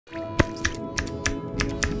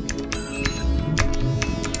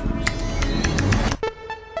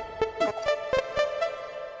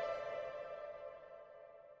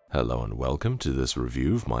Hello and welcome to this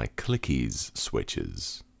review of my Clickiez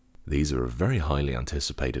switches. These are a very highly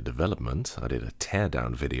anticipated development. I did a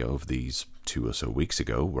teardown video of these 2 or so weeks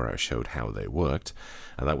ago where I showed how they worked,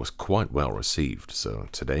 and that was quite well received. So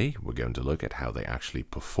today we're going to look at how they actually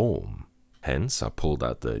perform. Hence, I pulled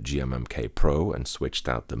out the GMMK Pro and switched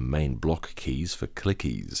out the main block keys for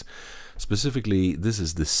Clickiez. Specifically, this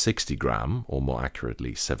is the 60 gram, or more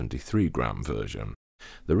accurately 73 gram version.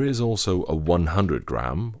 There is also a 100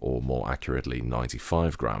 gram, or more accurately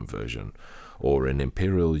 95 gram version, or in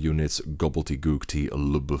imperial units gobbledygookty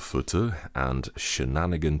lubberfutter and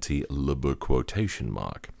shenaniganty lubber quotation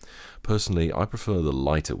mark. Personally, I prefer the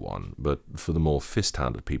lighter one, but for the more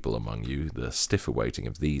fist-handed people among you, the stiffer weighting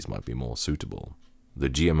of these might be more suitable. The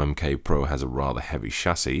GMMK Pro has a rather heavy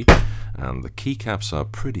chassis, and the keycaps are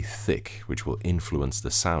pretty thick, which will influence the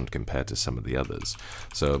sound compared to some of the others.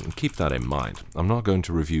 So keep that in mind. I'm not going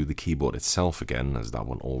to review the keyboard itself again, as that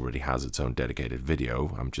one already has its own dedicated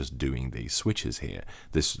video. I'm just doing the switches here.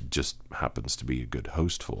 This just happens to be a good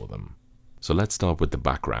host for them. So let's start with the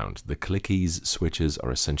background. The Clickiez switches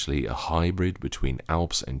are essentially a hybrid between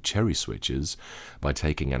Alps and Cherry switches by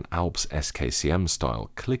taking an Alps SKCM style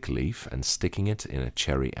click leaf and sticking it in a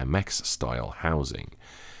Cherry MX style housing.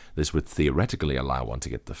 This would theoretically allow one to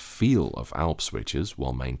get the feel of Alps switches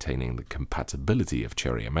while maintaining the compatibility of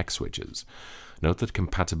Cherry MX switches. Note that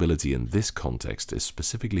compatibility in this context is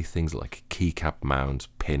specifically things like keycap mount,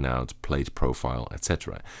 pinout, plate profile,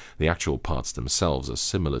 etc. The actual parts themselves are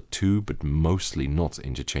similar to, but mostly not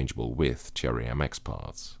interchangeable with, Cherry MX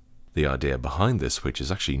parts. The idea behind this switch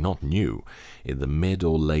is actually not new. In the mid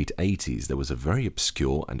or late 80s, there was a very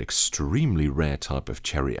obscure and extremely rare type of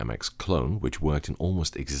Cherry MX clone which worked in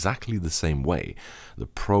almost exactly the same way, the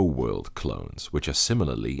ProWorld clones, which are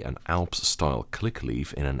similarly an Alps-style click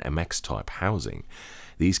leaf in an MX-type housing.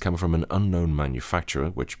 These come from an unknown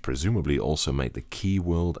manufacturer, which presumably also made the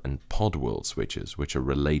KeyWorld and PodWorld switches, which are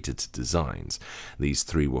related designs. These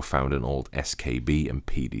three were found in old SKB and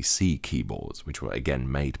PDC keyboards, which were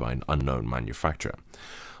again made by an unknown manufacturer.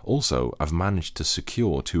 Also, I've managed to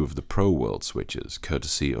secure 2 of the ProWorld switches,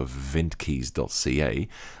 courtesy of Vintkeys.ca.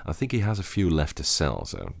 I think he has a few left to sell,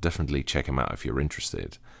 so definitely check him out if you're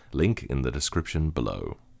interested. Link in the description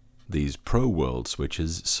below. These ProWorld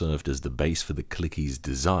switches served as the base for the Clickiez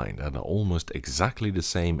design and are almost exactly the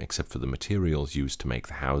same except for the materials used to make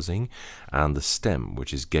the housing and the stem,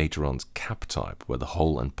 which is Gateron's cap type, where the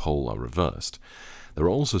hole and pole are reversed. There are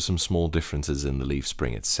also some small differences in the leaf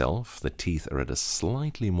spring itself. The teeth are at a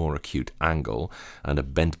slightly more acute angle and are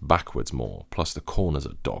bent backwards more, plus the corners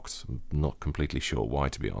are docked. I'm not completely sure why,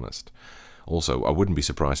 to be honest. Also, I wouldn't be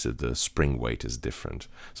surprised if the spring weight is different.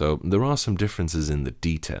 So there are some differences in the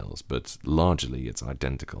details, but largely it's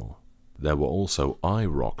identical. There were also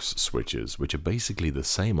iROX switches, which are basically the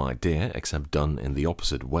same idea except done in the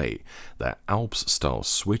opposite way. They're Alps-style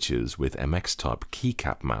switches with MX-type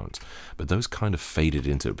keycap mount, but those kind of faded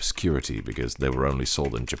into obscurity because they were only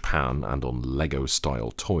sold in Japan and on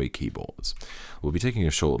Lego-style toy keyboards. We'll be taking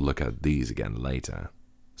a short look at these again later.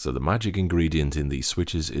 So the magic ingredient in these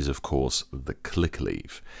switches is of course the click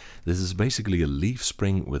leaf. This is basically a leaf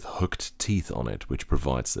spring with hooked teeth on it, which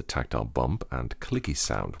provides the tactile bump and clicky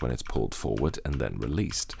sound when it's pulled forward and then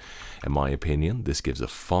released. In my opinion, this gives a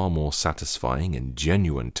far more satisfying and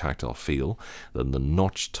genuine tactile feel than the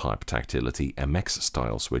notch type tactility MX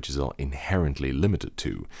style switches are inherently limited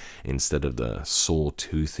to, instead of the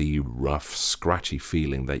sawtoothy, rough, scratchy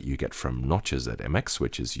feeling that you get from notches that MX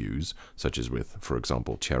switches use, such as with, for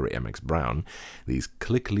example, Cherry MX Brown. These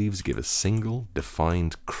click leaves give a single,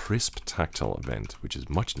 defined, crisp tactile event, which is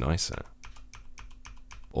much nicer.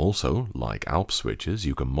 Also, like Alps switches,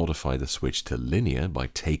 you can modify the switch to linear by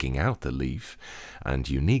taking out the leaf, and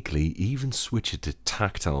uniquely even switch it to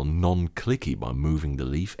tactile non-clicky by moving the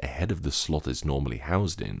leaf ahead of the slot it's normally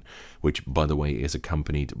housed in, which by the way is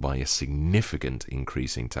accompanied by a significant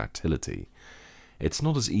increase in tactility. It's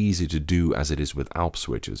not as easy to do as it is with Alps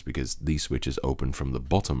switches because these switches open from the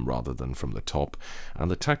bottom rather than from the top,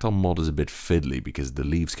 and the tactile mod is a bit fiddly because the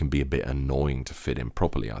leaves can be a bit annoying to fit in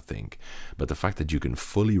properly, I think. But the fact that you can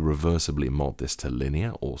fully reversibly mod this to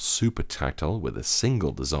linear or super tactile with a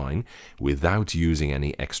single design without using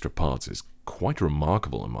any extra parts is quite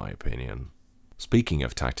remarkable in my opinion. Speaking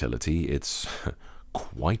of tactility, it's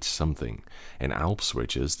quite something. In Alps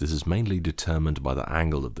switches, this is mainly determined by the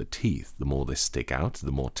angle of the teeth. The more they stick out,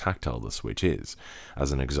 the more tactile the switch is.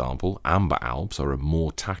 As an example, amber Alps are a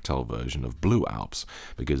more tactile version of blue Alps,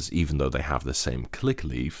 because even though they have the same click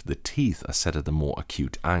leaf, the teeth are set at a more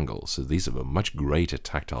acute angle, so these have a much greater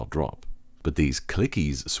tactile drop. But these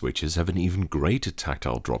Clickiez switches have an even greater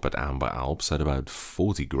tactile drop at Amber Alps at about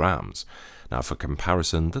 40 grams. Now for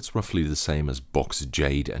comparison, that's roughly the same as Box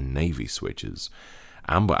Jade and Navy switches.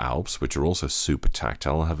 Amber Alps, which are also super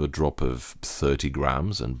tactile, have a drop of 30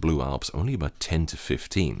 grams and Blue Alps only about 10 to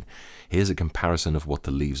 15. Here's a comparison of what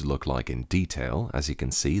the leaves look like in detail. As you can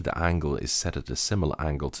see, the angle is set at a similar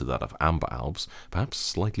angle to that of Amber Alps, perhaps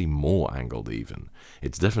slightly more angled even.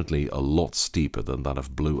 It's definitely a lot steeper than that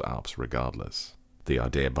of Blue Alps regardless. The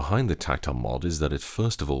idea behind the tactile mod is that it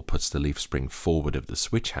first of all puts the leaf spring forward of the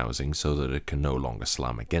switch housing so that it can no longer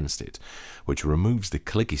slam against it, which removes the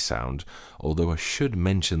clicky sound, although I should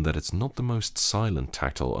mention that it's not the most silent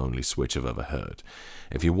tactile only switch I've ever heard.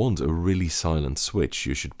 If you want a really silent switch,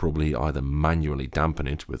 you should probably either manually dampen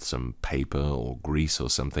it with some paper or grease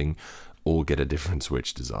or something, or get a different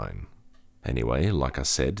switch design. Anyway, like I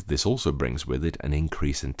said, this also brings with it an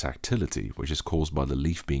increase in tactility, which is caused by the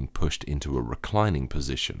leaf being pushed into a reclining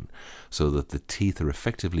position, so that the teeth are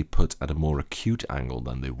effectively put at a more acute angle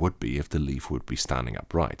than they would be if the leaf would be standing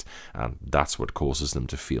upright, and that's what causes them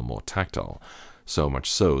to feel more tactile. So much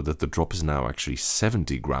so that the drop is now actually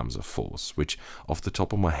 70 grams of force, which off the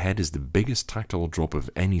top of my head is the biggest tactile drop of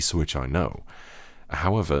any switch I know.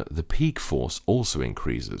 However, the peak force also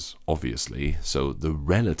increases, obviously, so the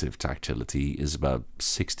relative tactility is about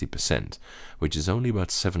 60%, which is only about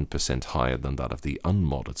 7% higher than that of the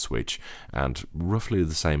unmodded switch, and roughly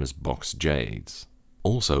the same as Box Jade's.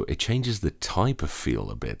 Also, it changes the type of feel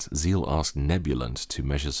a bit. Zeal asked Nebulant to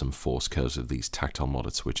measure some force curves of these tactile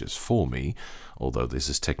modded switches for me, although this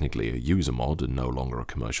is technically a user mod and no longer a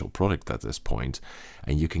commercial product at this point,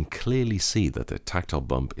 and you can clearly see that the tactile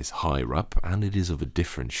bump is higher up and it is of a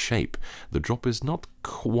different shape. The drop is not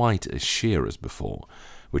quite as sheer as before,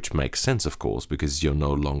 which makes sense of course because you're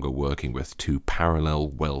no longer working with two parallel,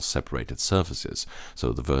 well-separated surfaces,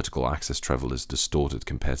 so the vertical axis travel is distorted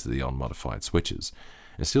compared to the unmodified switches.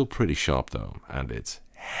 It's still pretty sharp though, and it's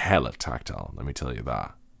hella tactile, let me tell you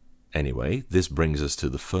that. Anyway, this brings us to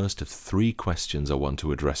the first of 3 questions I want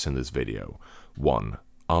to address in this video. 1.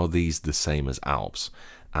 Are these the same as Alps?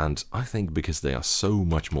 And I think because they are so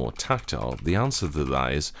much more tactile, the answer to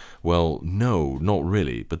that is, well, no, not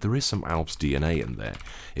really, but there is some Alps DNA in there.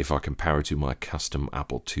 If I compare it to my custom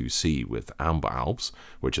Apple IIc with Amber Alps,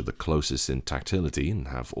 which are the closest in tactility and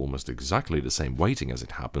have almost exactly the same weighting as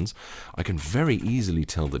it happens, I can very easily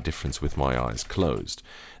tell the difference with my eyes closed.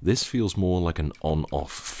 This feels more like an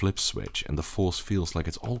on-off flip switch, and the force feels like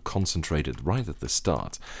it's all concentrated right at the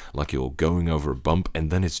start, like you're going over a bump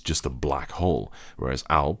and then it's just a black hole, whereas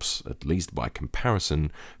Alps, at least by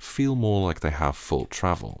comparison, feel more like they have full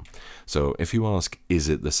travel. So if you ask, is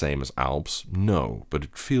it the same as Alps? No, but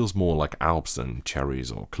it feels more like Alps than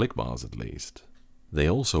cherries or click bars at least. They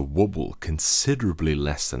also wobble considerably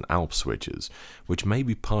less than Alps switches, which may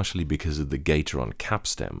be partially because of the Gateron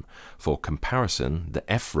capstem. For comparison, the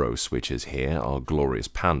F-row switches here are glorious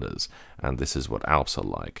pandas, and this is what Alps are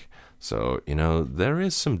like. So, you know, there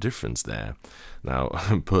is some difference there. Now,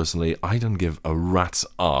 personally, I don't give a rat's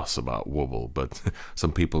ass about wobble, but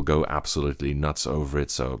some people go absolutely nuts over it,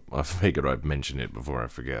 so I figured I'd mention it before I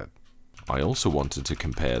forget. I also wanted to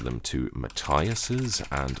compare them to Matthias's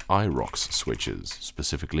and IROX switches,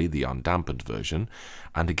 specifically the undampened version,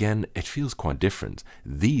 and again, it feels quite different.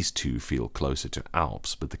 These two feel closer to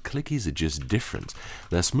Alps, but the Clickiez are just different.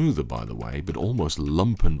 They're smoother, by the way, but almost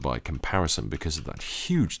lumpen by comparison because of that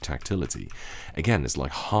huge tactility. Again, it's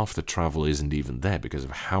like half the travel isn't even there because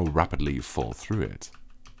of how rapidly you fall through it.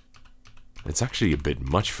 It's actually a bit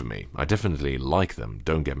much for me. I definitely like them,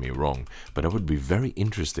 don't get me wrong, but I would be very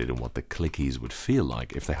interested in what the Clickiez would feel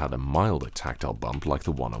like if they had a milder tactile bump like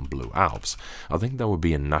the one on Blue Alps. I think that would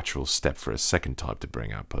be a natural step for a second type to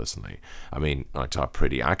bring out personally. I mean, I type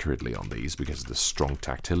pretty accurately on these because the strong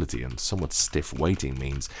tactility and somewhat stiff weighting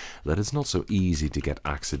means that it's not so easy to get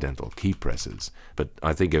accidental key presses, but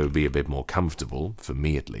I think it would be a bit more comfortable, for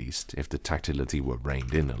me at least, if the tactility were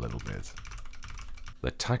reined in a little bit. The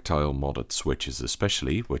tactile modded switches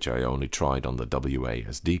especially, which I only tried on the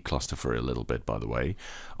WASD cluster for a little bit by the way,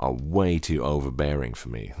 are way too overbearing for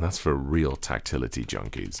me. That's for real tactility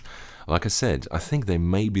junkies. Like I said, I think they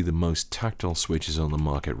may be the most tactile switches on the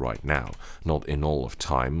market right now. Not in all of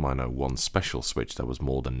time, I know one special switch that was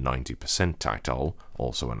more than 90% tactile,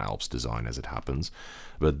 also an Alps design as it happens,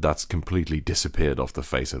 but that's completely disappeared off the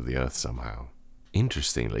face of the earth somehow.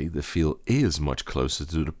 Interestingly, the feel is much closer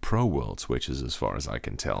to the ProWorld switches as far as I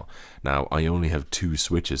can tell. Now, I only have 2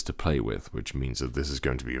 switches to play with, which means that this is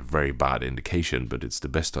going to be a very bad indication, but it's the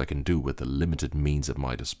best I can do with the limited means at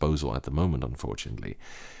my disposal at the moment, unfortunately.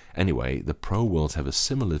 Anyway, the ProWorlds have a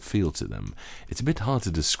similar feel to them. It's a bit hard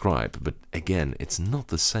to describe, but again, it's not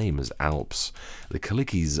the same as Alps. The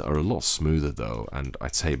Clickiez are a lot smoother though, and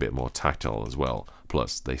I'd say a bit more tactile as well.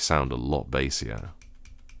 Plus, they sound a lot bassier.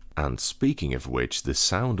 And speaking of which, the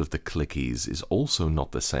sound of the Clickiez is also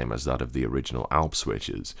not the same as that of the original Alps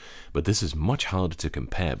switches, but this is much harder to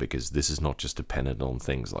compare because this is not just dependent on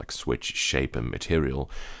things like switch shape and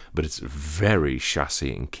material, but it's very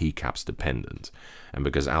chassis and keycaps dependent. And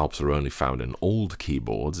because Alps are only found in old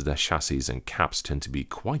keyboards, their chassis and caps tend to be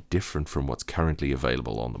quite different from what's currently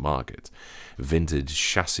available on the market. Vintage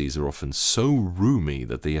chassis are often so roomy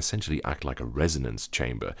that they essentially act like a resonance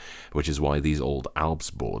chamber, which is why these old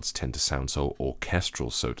Alps boards tend to sound so orchestral,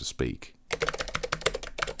 so to speak.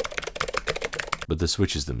 But the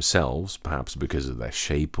switches themselves, perhaps because of their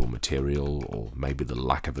shape or material, or maybe the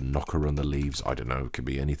lack of a knocker on the leaves, I don't know, it could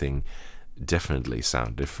be anything, definitely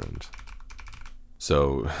sound different.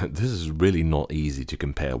 So this is really not easy to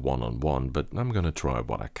compare one-on-one, but I'm going to try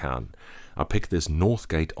what I can. I picked this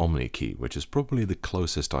Northgate Omni key, which is probably the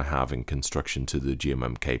closest I have in construction to the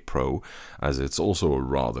GMMK Pro, as it's also a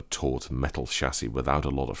rather taut metal chassis without a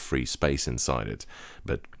lot of free space inside it.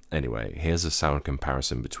 But anyway, here's a sound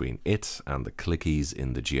comparison between it and the Clickiez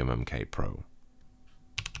in the GMMK Pro.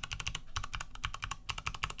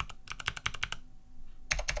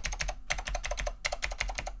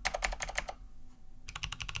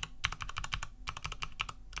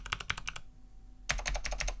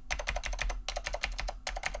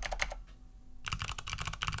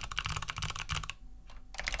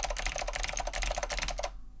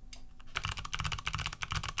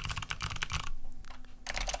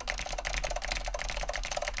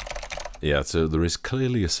 Yeah, so there is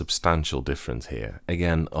clearly a substantial difference here.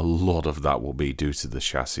 Again, a lot of that will be due to the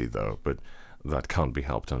chassis though, but that can't be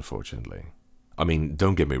helped unfortunately. I mean,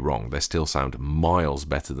 don't get me wrong, they still sound miles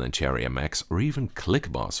better than Cherry MX or even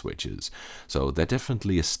click bar switches, so they're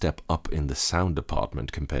definitely a step up in the sound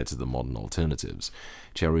department compared to the modern alternatives.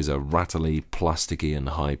 Cherries are rattly, plasticky and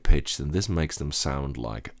high-pitched, and this makes them sound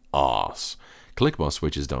like arse. Click bar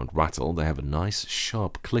switches don't rattle, they have a nice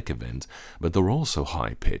sharp click event, but they're also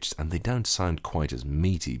high-pitched and they don't sound quite as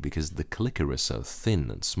meaty because the clicker is so thin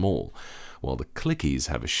and small, while the Clickiez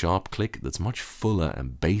have a sharp click that's much fuller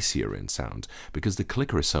and bassier in sound because the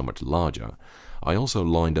clicker is so much larger. I also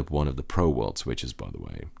lined up one of the ProWorld switches, by the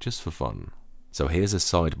way, just for fun. So here's a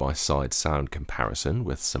side-by-side sound comparison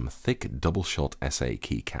with some thick double-shot SA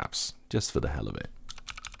keycaps, just for the hell of it.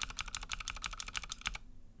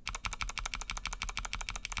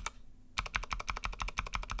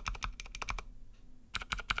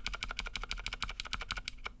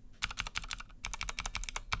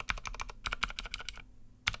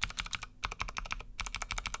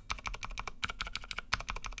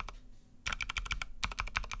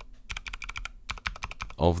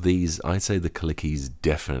 Of these, I'd say the Clickiez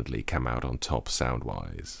definitely come out on top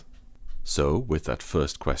sound-wise. So, with that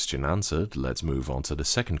first question answered, let's move on to the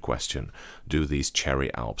second question. Do these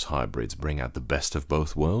Cherry Alps hybrids bring out the best of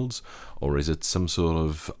both worlds, or is it some sort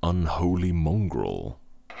of unholy mongrel?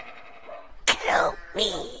 Help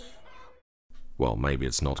me! Well, maybe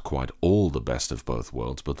it's not quite all the best of both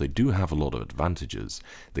worlds, but they do have a lot of advantages.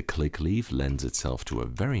 The click leaf lends itself to a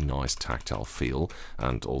very nice tactile feel,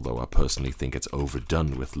 and although I personally think it's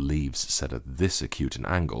overdone with leaves set at this acute an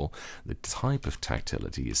angle, the type of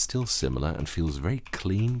tactility is still similar and feels very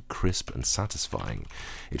clean, crisp and satisfying.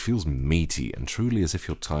 It feels meaty and truly as if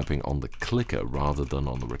you're typing on the clicker rather than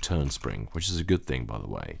on the return spring, which is a good thing by the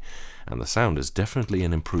way. And the sound is definitely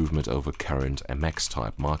an improvement over current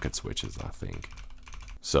MX-type market switches, I think.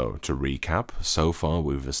 So, to recap, so far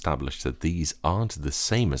we've established that these aren't the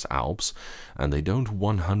same as Alps, and they don't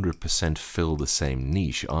 100% fill the same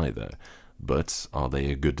niche either. But are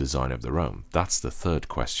they a good design of their own? That's the third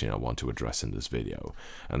question I want to address in this video.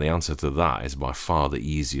 And the answer to that is by far the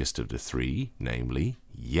easiest of the three, namely,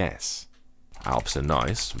 yes. Alps are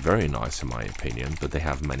nice, very nice in my opinion, but they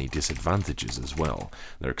have many disadvantages as well.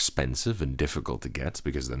 They're expensive and difficult to get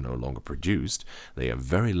because they're no longer produced. They have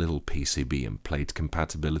very little PCB and plate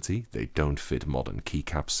compatibility. They don't fit modern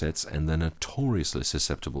keycap sets, and they're notoriously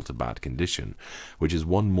susceptible to bad condition, which is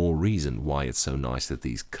one more reason why it's so nice that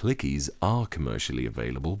these Clickiez are commercially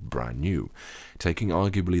available brand new. Taking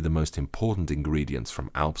arguably the most important ingredients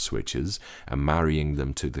from Alps switches and marrying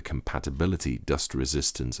them to the compatibility, dust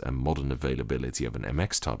resistance and modern availability compatibility of an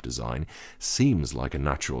MX type design seems like a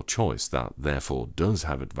natural choice that therefore does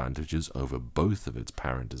have advantages over both of its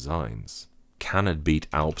parent designs. Can it beat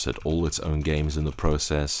Alps at all its own games in the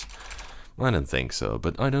process? I don't think so,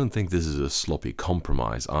 but I don't think this is a sloppy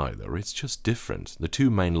compromise either. It's just different. The two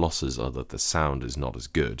main losses are that the sound is not as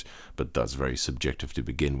good, but that's very subjective to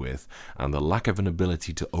begin with, and the lack of an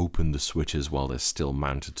ability to open the switches while they're still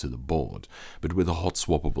mounted to the board. But with a hot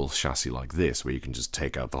swappable chassis like this, where you can just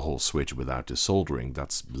take out the whole switch without desoldering,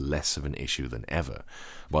 that's less of an issue than ever.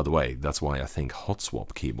 By the way, that's why I think hot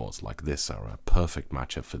swap keyboards like this are a perfect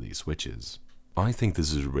matchup for these switches. I think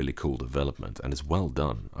this is a really cool development and it's well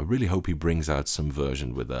done. I really hope he brings out some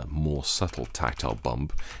version with a more subtle tactile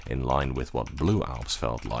bump in line with what Blue Alps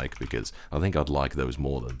felt like, because I think I'd like those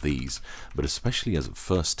more than these. But especially as a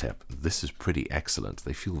first step, this is pretty excellent.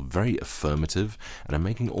 They feel very affirmative and I'm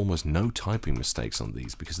making almost no typing mistakes on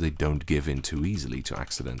these because they don't give in too easily to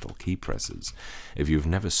accidental key presses. If you've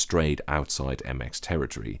never strayed outside MX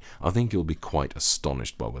territory, I think you'll be quite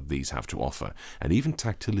astonished by what these have to offer, and even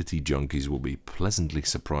tactility junkies will be pleasantly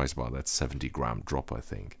surprised by that 70-gram drop, I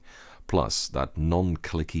think. Plus, that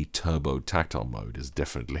non-clicky turbo tactile mode is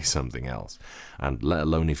definitely something else, and let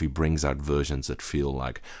alone if he brings out versions that feel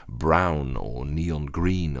like brown or neon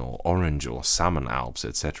green or orange or salmon Alps,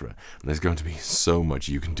 etc. There's going to be so much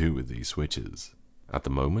you can do with these switches. At the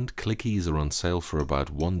moment, Clickiez are on sale for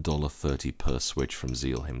about $1.30 per switch from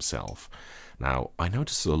Zeal himself. Now, I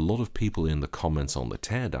noticed a lot of people in the comments on the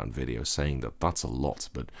teardown video saying that that's a lot,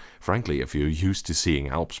 but frankly, if you're used to seeing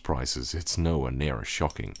Alps prices, it's nowhere near as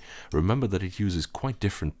shocking. Remember that it uses quite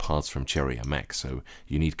different parts from Cherry MX, so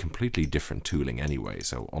you need completely different tooling anyway,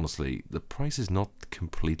 so honestly, the price is not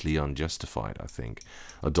completely unjustified, I think.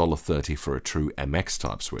 $1.30 for a true MX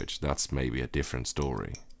type switch, that's maybe a different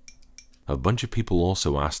story. A bunch of people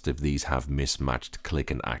also asked if these have mismatched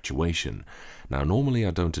click and actuation. Now normally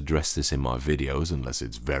I don't address this in my videos unless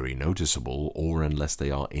it's very noticeable or unless they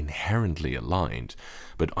are inherently aligned,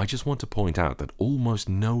 but I just want to point out that almost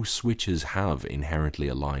no switches have inherently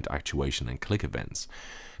aligned actuation and click events.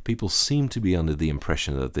 People seem to be under the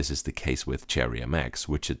impression that this is the case with Cherry MX,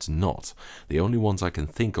 which it's not. The only ones I can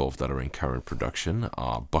think of that are in current production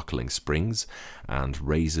are buckling springs and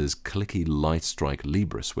Razer's clicky light strike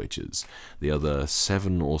Libra switches. The other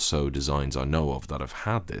 7 or so designs I know of that have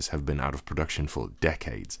had this have been out of production for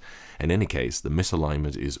decades. In any case, the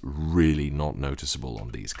misalignment is really not noticeable on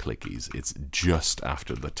these Clickiez. It's just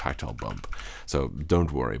after the tactile bump. So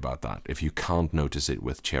don't worry about that. If you can't notice it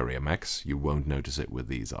with Cherry MX, you won't notice it with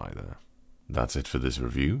these either. That's it for this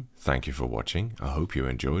review. Thank you for watching. I hope you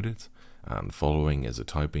enjoyed it. And following is a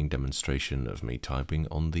typing demonstration of me typing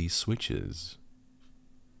on these switches.